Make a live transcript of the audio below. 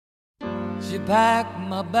She packed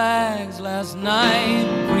my bags last night,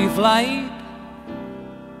 pre-flight,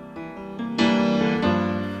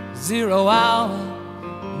 0 hour,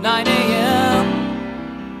 9 a.m.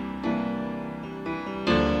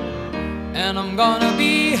 And I'm gonna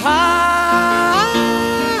be high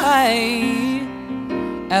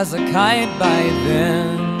as a kite by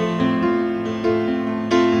then.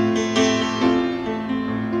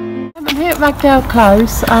 I'm here at Ragdale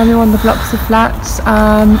Close. I'm on the blocks of flats.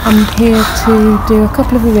 I'm here to do a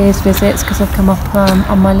couple of arrears visits because I've come up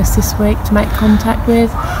on my list this week to make contact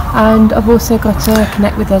with, and I've also got to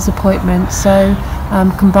connect with those appointments, so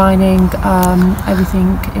I'm combining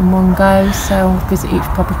everything in one go, so I'll visit each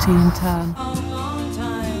property in turn.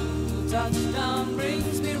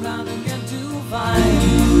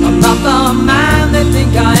 I'm not the man they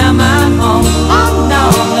think I am at home. Oh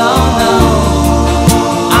no, no, no,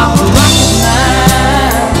 I'm a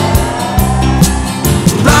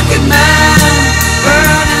rocket man,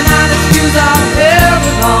 burning out his fuse out here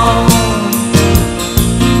alone.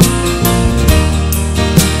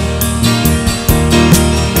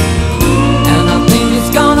 And I think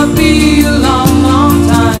it's gonna be a long, long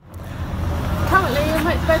time. Currently I'm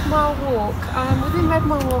at Red Mile Walk. Within Red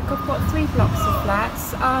Mile Walk I've got 3 blocks of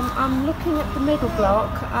flats. I'm looking at the middle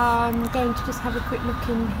block. I'm going to just have a quick look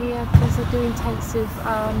in here because I do intensive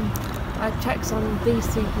checks on these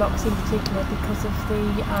 2 blocks in particular because of the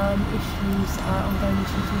ongoing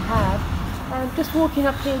issues we have. Just walking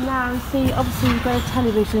up here now and see, obviously you've got a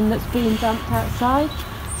television that's being dumped outside.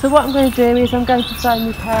 So what I'm going to do is I'm going to phone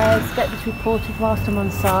repairs, get this reported whilst I'm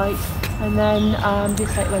on site, and then the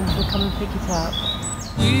estate ranger will come and pick it up.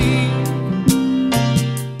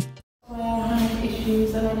 Where I had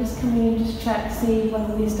issues, and I just come in and just check, see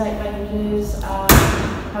whether the estate rangers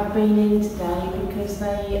have been in today, because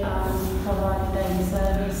they provide a daily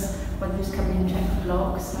service when they just come in and check the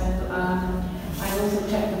block. So I also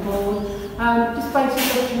check the board. Just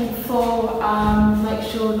basically looking for, make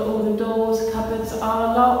sure that all the doors, cupboards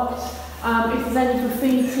are locked. If there's any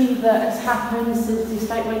graffiti that has happened since the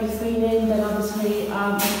estate ranger's been in, then obviously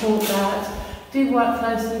report that. Do work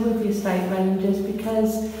closely with the estate rangers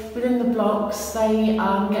because within the blocks they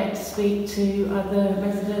get to speak to other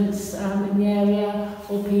residents in the area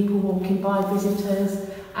or people walking by, visitors,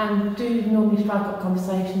 and do normally strike up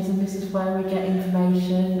conversations, and this is where we get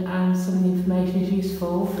information, and some of the information is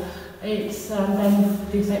useful. It's then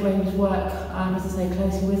the estate rangers work, as I say,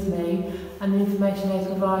 closely with me, and the information they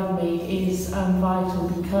provide me is vital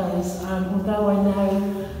because although I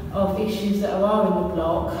know of issues that are in the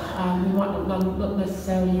block, we might not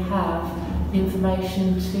necessarily have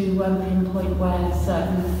information to pinpoint where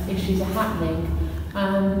certain issues are happening.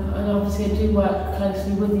 And obviously I do work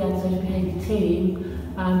closely with the antisocial behaviour team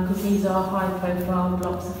because these are high profile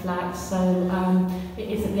blocks of flats, so it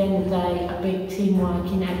is at the end of the day a big team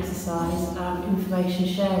working exercise, information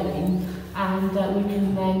sharing, and we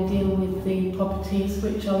can then deal with the properties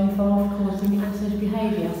which are involved causing antisocial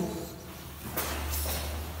behaviour.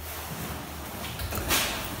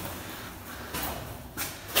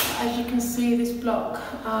 As you can see, this block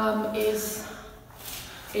is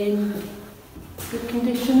in good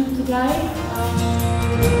condition today.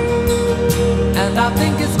 And I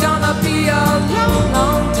think it's gonna be a long,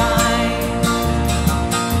 long time.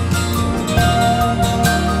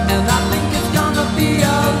 And I think it's gonna be a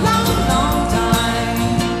long, long time.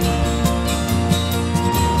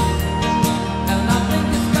 And I think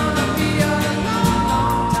it's gonna be a long,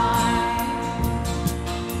 long time.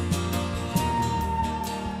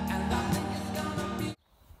 And I think it's gonna be.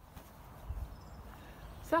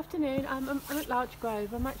 This afternoon I'm at Larch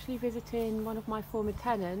Grove. I'm actually visiting one of my former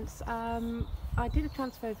tenants. I did a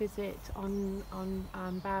transfer visit on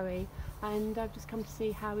Barry, and I've just come to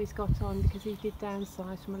see how he's got on because he did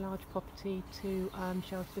downsize from a large property to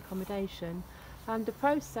sheltered accommodation. The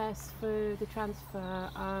process for the transfer,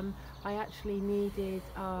 I actually needed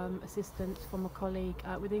assistance from a colleague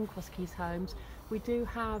within Cross Keys Homes. We do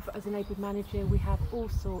have, as a neighbourhood manager, we have all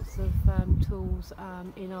sorts of tools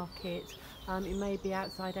in our kit. It may be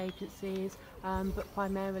outside agencies, but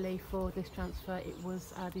primarily for this transfer it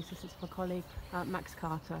was the assistance of a colleague, Max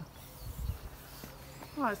Carter.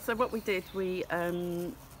 Right, so what we did,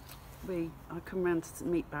 I come round to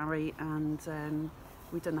meet Barry, and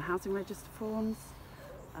we've done the housing register forms.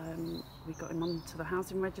 We got him onto the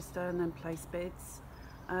housing register and then placed bids.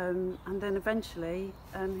 And then eventually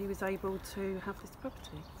he was able to have this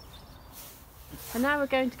property. And now we're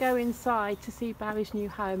going to go inside to see Barry's new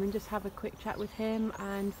home and just have a quick chat with him,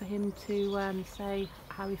 and for him to say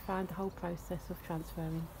how he found the whole process of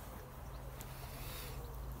transferring.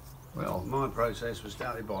 Well, my process was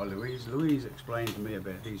started by Louise. Louise explained to me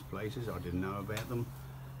about these places. I didn't know about them,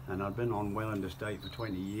 and I'd been on Welland Estate for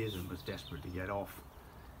 20 years and was desperate to get off.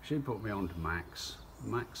 She put me on to Max.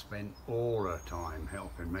 Max spent all her time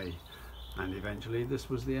helping me, and eventually this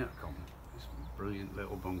was the outcome. This brilliant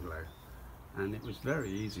little bungalow, and it was very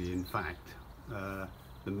easy. In fact,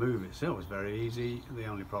 the move itself was very easy. The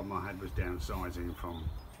only problem I had was downsizing from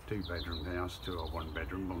 2-bedroom house to a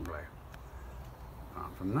 1-bedroom bungalow.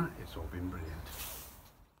 Apart from that, it's all been brilliant.